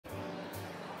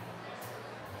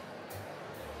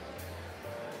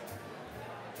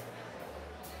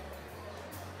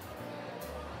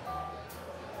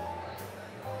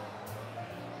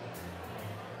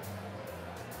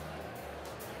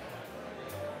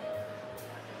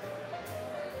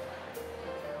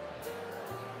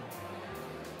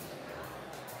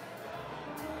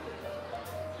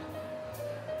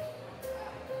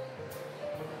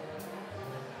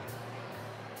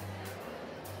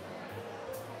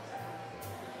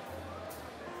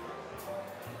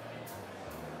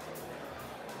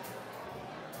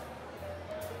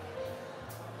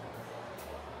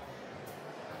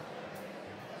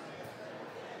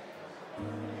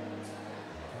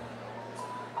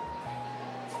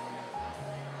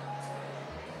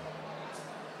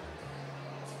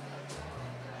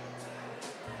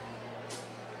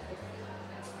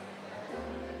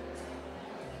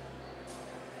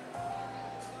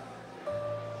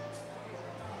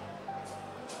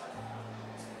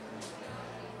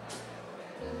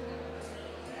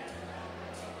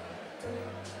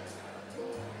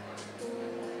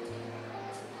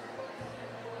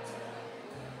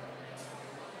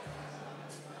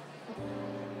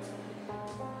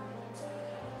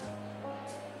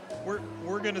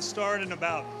We're going to start in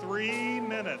about 3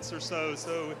 minutes or so.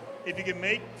 So if you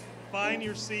can find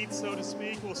your seats, so to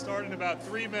speak, we'll start in about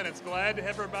 3 minutes. Glad to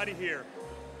have everybody here.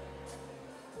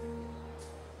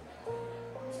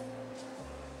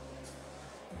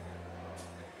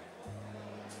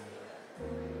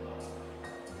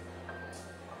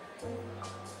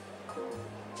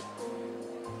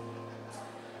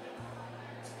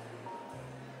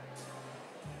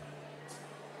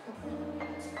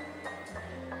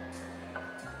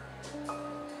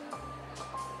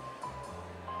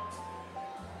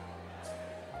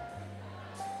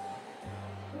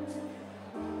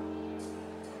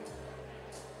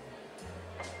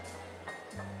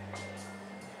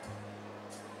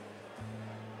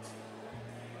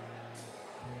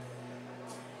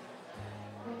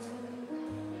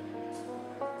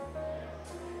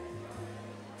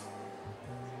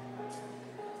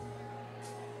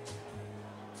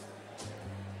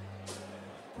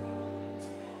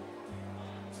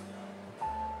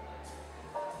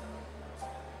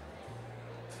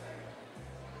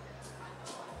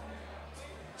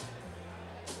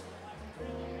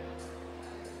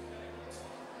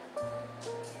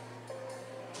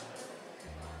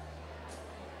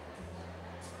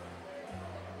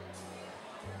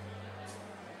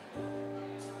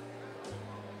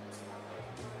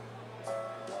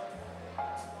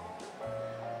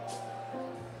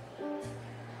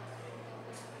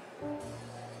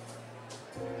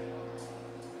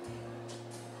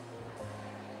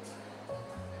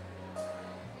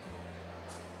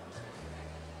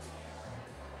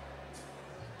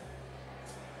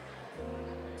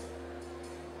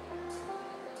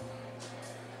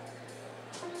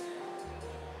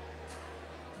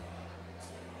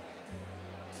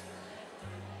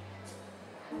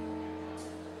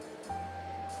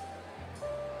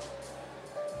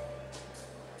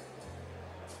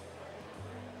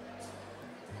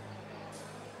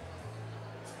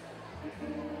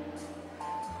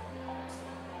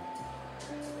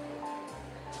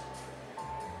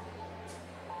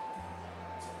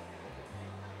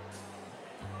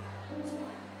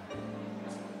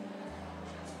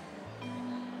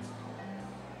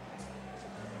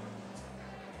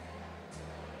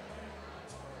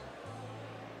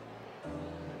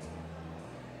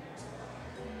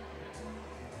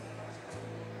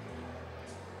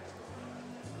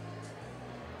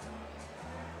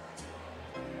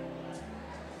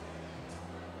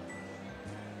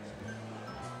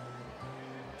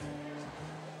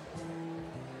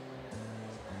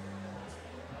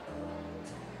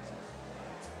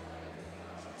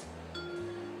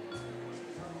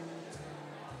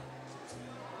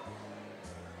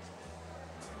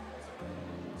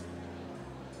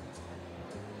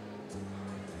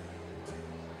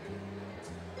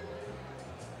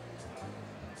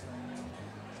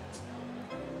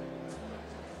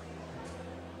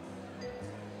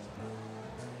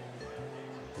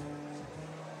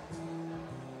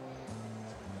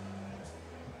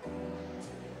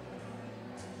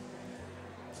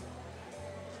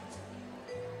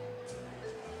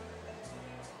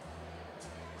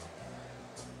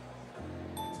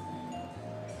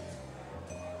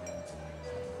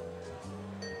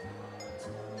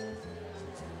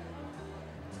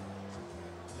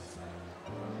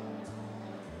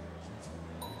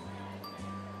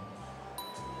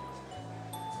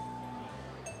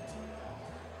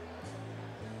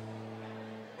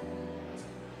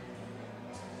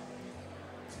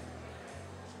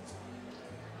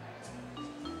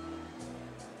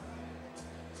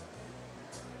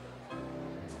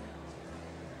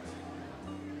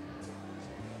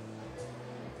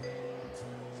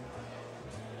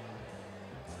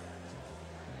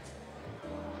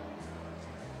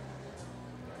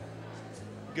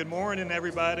 Good morning,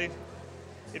 everybody.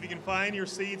 If you can find your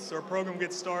seats, our program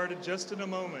gets started just in a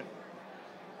moment.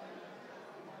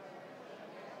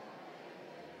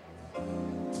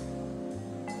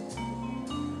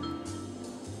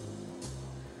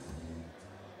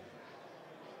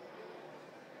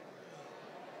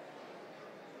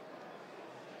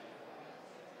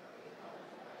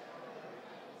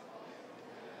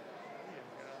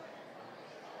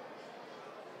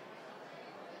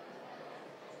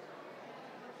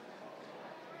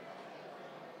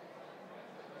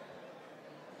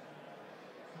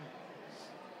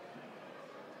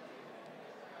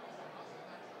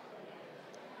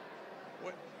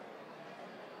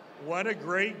 What a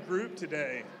great group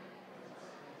today.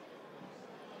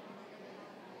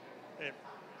 Hey.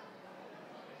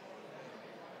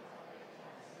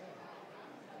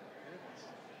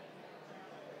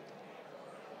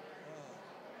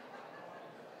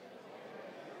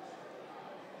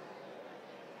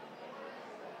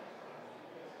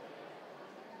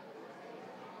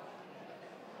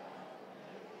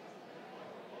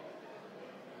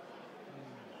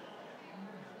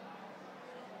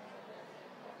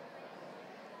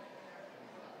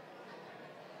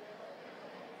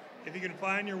 If you can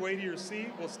find your way to your seat,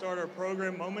 we'll start our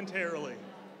program momentarily.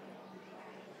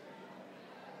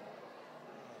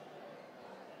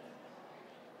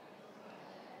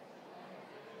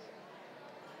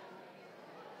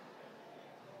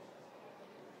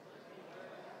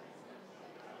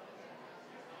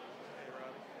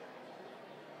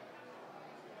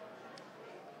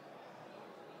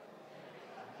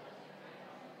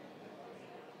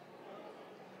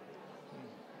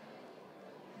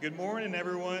 Good morning,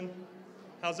 everyone.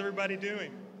 How's everybody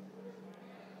doing?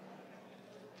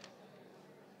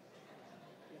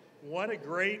 What a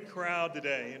great crowd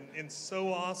today, and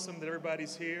so awesome that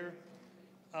everybody's here.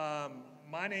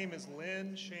 My name is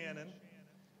Lynn Shannon.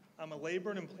 I'm a labor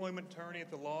and employment attorney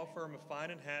at the law firm of Fine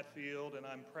and Hatfield, and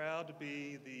I'm proud to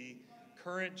be the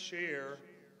current chair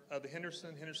of the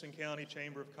Henderson County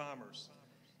Chamber of Commerce.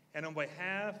 And on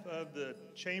behalf of the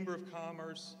Chamber of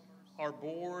Commerce, our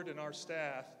board, and our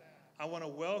staff, I want to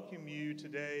welcome you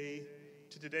today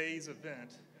to today's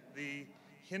event, the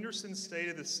Henderson State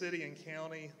of the City and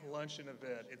County Luncheon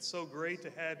event. It's so great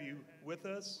to have you with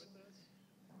us.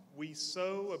 We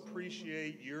so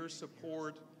appreciate your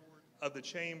support of the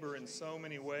Chamber in so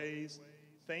many ways.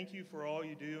 Thank you for all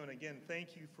you do, and again,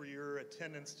 thank you for your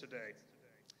attendance today.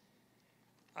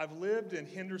 I've lived in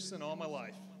Henderson all my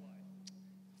life.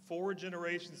 4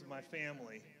 generations of my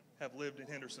family have lived in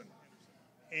Henderson.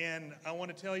 And I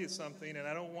want to tell you something, and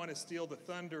I don't want to steal the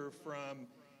thunder from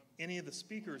any of the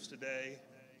speakers today,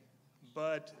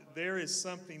 but there is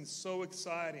something so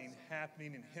exciting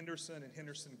happening in Henderson and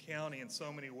Henderson County in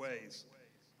so many ways.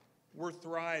 We're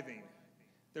thriving.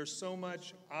 There's so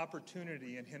much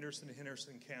opportunity in Henderson and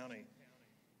Henderson County,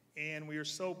 and we are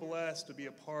so blessed to be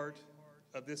a part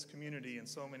of this community in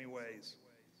so many ways.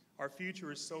 Our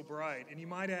future is so bright, and you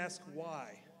might ask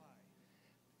why.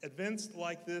 Events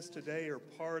like this today are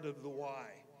part of the why.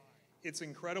 It's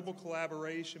incredible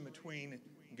collaboration between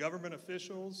government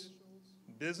officials,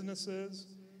 businesses,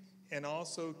 and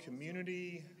also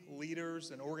community leaders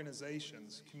and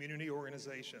organizations, community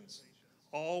organizations,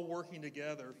 all working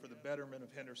together for the betterment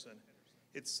of Henderson.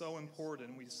 It's so important,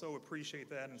 and we so appreciate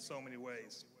that in so many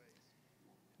ways.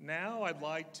 Now I'd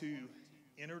like to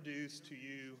introduce to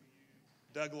you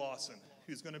Doug Lawson,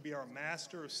 who's going to be our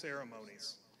Master of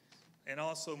Ceremonies, and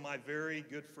also my very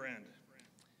good friend.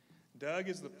 Doug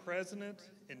is the President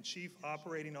and Chief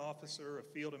Operating Officer of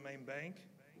Field and Main Bank.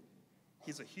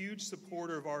 He's a huge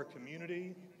supporter of our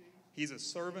community. He's a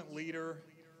servant leader,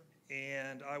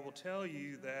 and I will tell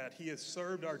you that he has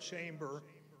served our chamber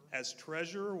as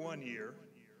treasurer 1 year,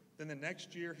 then the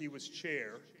next year he was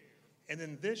chair, and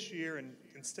then this year,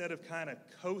 instead of kind of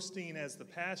coasting as the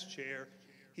past chair,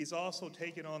 he's also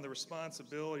taken on the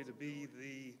responsibility to be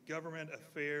the Government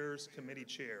Affairs Committee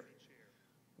Chair.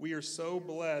 We are so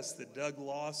blessed that Doug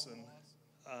Lawson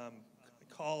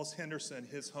calls Henderson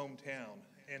his hometown,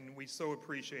 and we so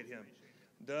appreciate him.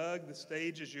 Doug, the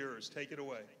stage is yours. Take it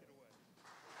away.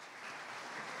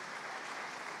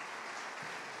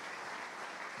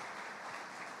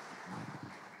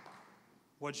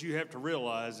 What you have to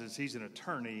realize is he's an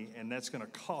attorney, and that's going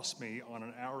to cost me on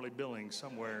an hourly billing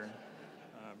somewhere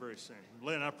very soon.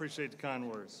 Lynn, I appreciate the kind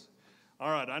words.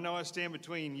 All right, I know I stand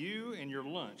between you and your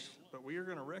lunch, but we are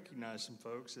going to recognize some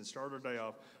folks and start our day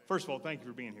off. First of all, thank you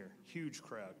for being here. Huge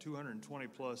crowd, 220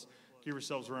 plus. Give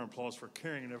yourselves a round of applause for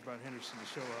carrying enough about Henderson to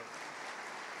show up.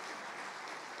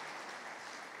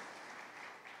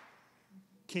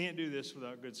 Can't do this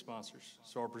without good sponsors.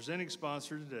 So our presenting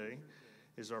sponsor today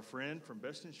is our friend from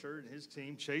Best Insured and his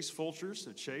team, Chase Fulcher.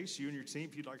 So Chase, you and your team,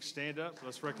 if you'd like to stand up,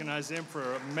 let's recognize them for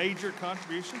a major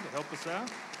contribution to help us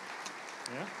out.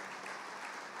 Yeah.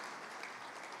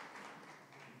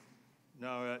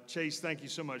 No, Chase, thank you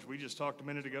so much. We just talked a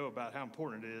minute ago about how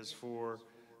important it is for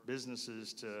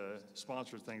businesses to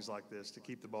sponsor things like this, to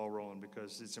keep the ball rolling,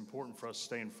 because it's important for us to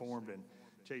stay informed. And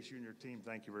Chase, you and your team,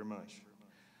 thank you very much.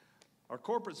 Our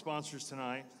corporate sponsors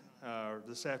tonight,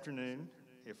 this afternoon,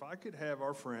 if I could have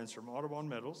our friends from Audubon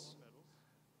Metals,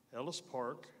 Ellis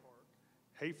Park,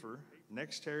 Hafer,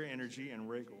 NextEra Energy, and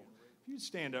Regal. If you'd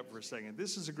stand up for a second.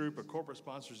 This is a group of corporate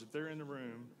sponsors. If they're in the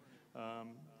room,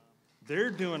 they're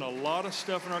doing a lot of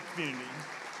stuff in our community.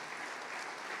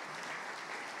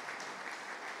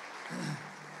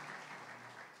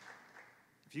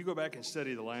 If you go back and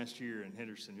study the last year in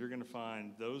Henderson, you're going to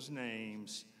find those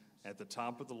names at the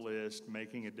top of the list,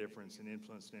 making a difference and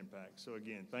influence and impact. So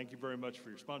again, thank you very much for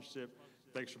your sponsorship.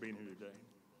 Thanks for being here today.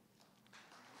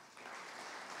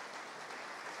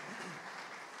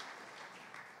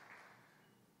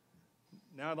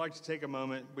 Now I'd like to take a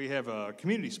moment. We have a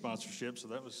community sponsorship, so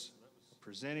that was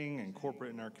presenting and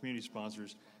corporate and our community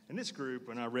sponsors. And this group,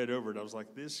 when I read over it, I was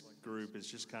like, this group is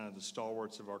just kind of the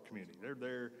stalwarts of our community. They're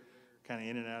there kind of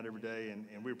in and out every day,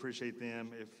 and we appreciate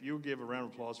them. If you'll give a round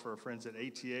of applause for our friends at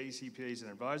ATA, CPAs,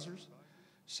 and Advisors,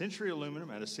 Century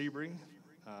Aluminum out of Seabury,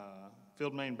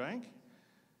 Field Main Bank,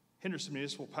 Henderson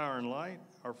Municipal Power and Light,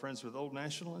 our friends with Old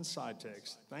National, and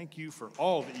Cytex. Thank you for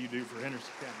all that you do for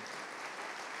Henderson County.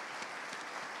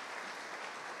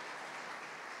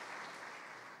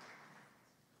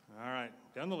 All right,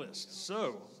 down the list.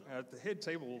 So, at the head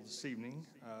table this evening,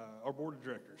 our board of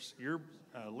directors.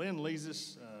 Lynn leads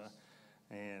us,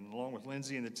 and along with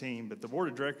Lindsay and the team, but the board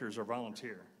of directors are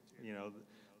volunteer. You know,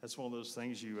 that's one of those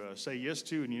things you say yes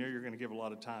to, and you know you're going to give a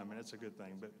lot of time, and it's a good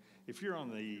thing. But if you're on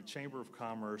the Chamber of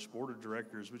Commerce board of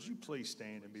directors, would you please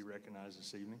stand and be recognized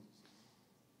this evening?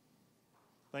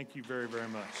 Thank you very, very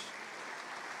much.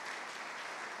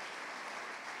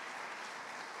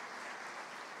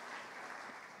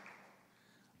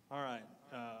 All right.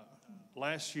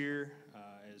 Last year,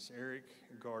 as Eric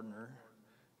Gardner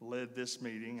led this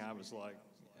meeting, I was like,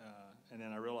 and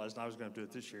then I realized I was going to do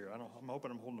it this year. I'm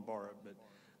hoping I'm holding the bar up, but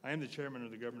I am the chairman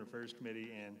of the Government Affairs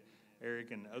Committee, and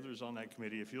Eric and others on that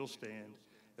committee, if you'll stand,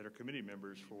 that are committee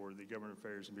members for the Government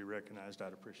Affairs and be recognized,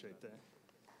 I'd appreciate that.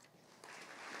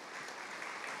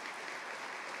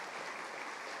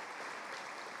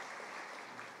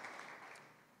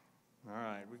 All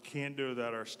right, we can't do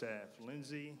without our staff.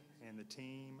 Lindsay and the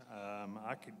team,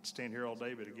 I could stand here all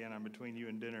day, but again, I'm between you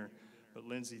and dinner. But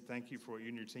Lindsay, thank you for what you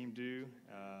and your team do.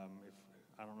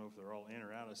 I don't know if they're all in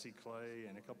or out. I see Clay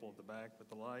and a couple at the back with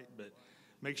the light, but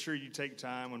make sure you take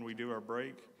time when we do our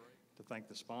break to thank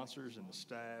the sponsors and the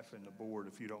staff and the board,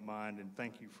 if you don't mind, and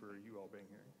thank you for you all being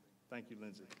here. Thank you,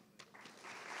 Lindsay.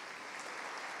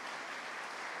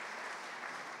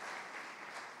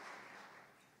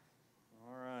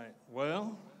 All right,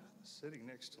 well, sitting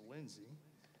next to Lindsay,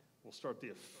 we'll start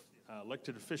the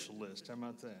elected official list. How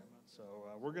about that? So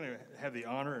we're going to have the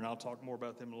honor, and I'll talk more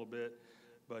about them in a little bit,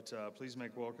 but please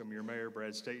make welcome your mayor,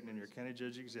 Brad Staten, and your county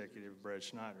judge executive, Brad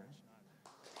Schneider.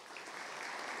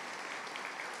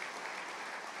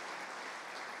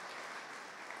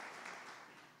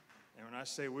 And when I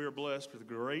say we are blessed with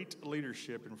great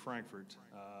leadership in Frankfort,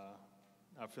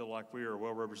 I feel like we are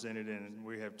well represented, and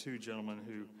we have two gentlemen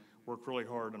who work really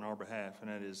hard on our behalf, and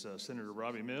that is Senator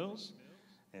Robbie Mills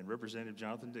and Representative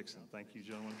Jonathan Dixon. Thank you,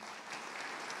 gentlemen.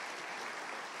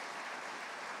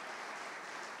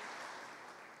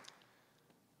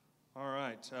 All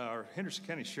right, our Henderson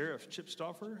County Sheriff Chip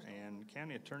Stauffer and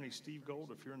County Attorney Steve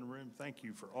Gold, if you're in the room, thank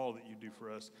you for all that you do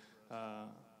for us. Trying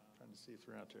to see if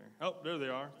they're out there. Oh, there they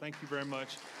are. Thank you very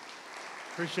much.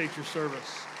 Appreciate your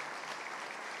service.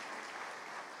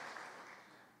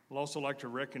 I'd also like to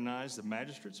recognize the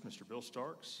magistrates, Mr. Bill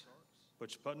Starks,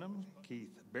 Butch Putnam,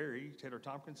 Keith Berry, Taylor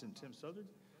Tompkins, and Tim Southard.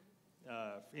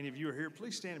 If any of you are here,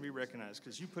 please stand and be recognized,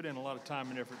 because you put in a lot of time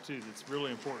and effort, too. That's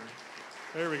really important.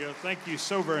 There we go. Thank you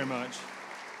so very much.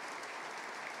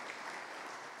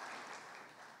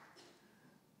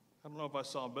 I don't know if I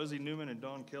saw Buzzy Newman and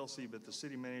Dawn Kelsey, but the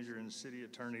city manager and the city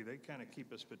attorney, they kind of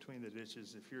keep us between the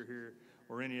ditches. If you're here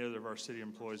or any other of our city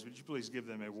employees, would you please give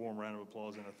them a warm round of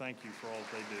applause and a thank you for all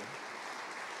that they do.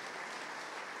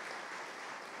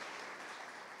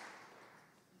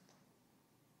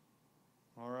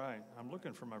 All right, I'm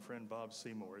looking for my friend Bob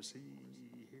Seymour. Is he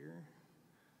here?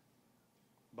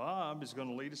 Bob is going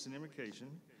to lead us in invocation,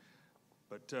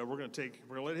 but we're going to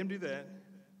let him do that.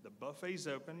 The buffet's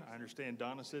open. I understand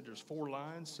Donna said there's 4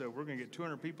 lines, so we're going to get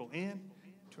 200 people in,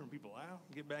 200 people out,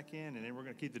 get back in, and then we're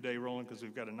going to keep the day rolling because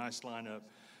we've got a nice lineup.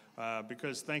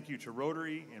 Because thank you to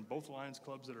Rotary and both Lions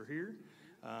clubs that are here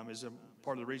is a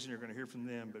part of the reason you're going to hear from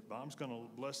them. But Bob's going to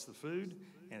bless the food,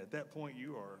 and at that point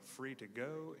you are free to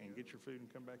go and get your food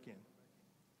and come back in.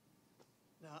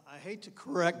 Now, I hate to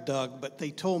correct Doug, but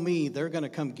they told me they're going to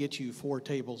come get you 4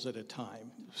 tables at a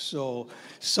time. So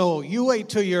you wait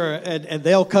till and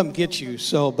they'll come get you.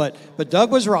 But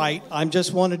Doug was right. I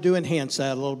just wanted to enhance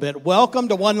that a little bit. Welcome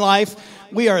to One Life.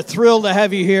 We are thrilled to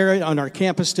have you here on our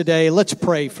campus today. Let's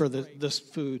pray for this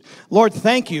food. Lord,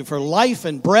 thank you for life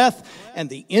and breath and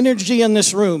the energy in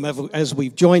this room as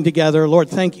we've joined together. Lord,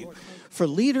 thank you for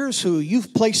leaders who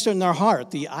you've placed in their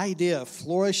heart the idea of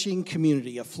flourishing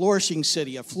community, a flourishing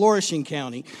city, a flourishing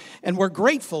county. And we're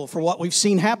grateful for what we've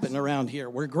seen happen around here.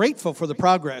 We're grateful for the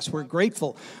progress. We're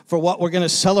grateful for what we're going to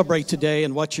celebrate today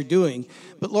and what you're doing.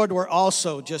 But Lord, we're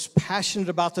also just passionate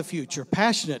about the future,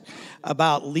 passionate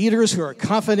about leaders who are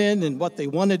confident in what they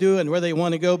want to do and where they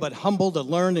want to go, but humble to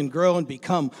learn and grow and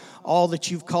become all that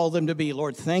you've called them to be.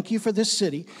 Lord, thank you for this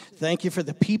city. Thank you for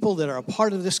the people that are a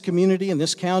part of this community and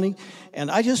this county. And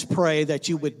I just pray that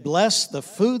you would bless the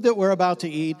food that we're about to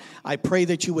eat. I pray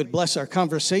that you would bless our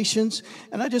conversations.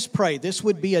 And I just pray this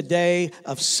would be a day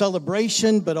of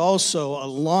celebration, but also a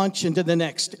launch into the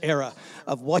next era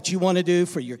of what you want to do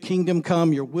for your kingdom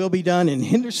come, your will be done in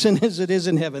Henderson as it is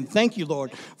in heaven. Thank you,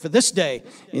 Lord, for this day.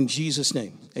 In Jesus'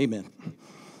 name, amen.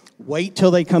 Wait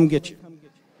till they come get you.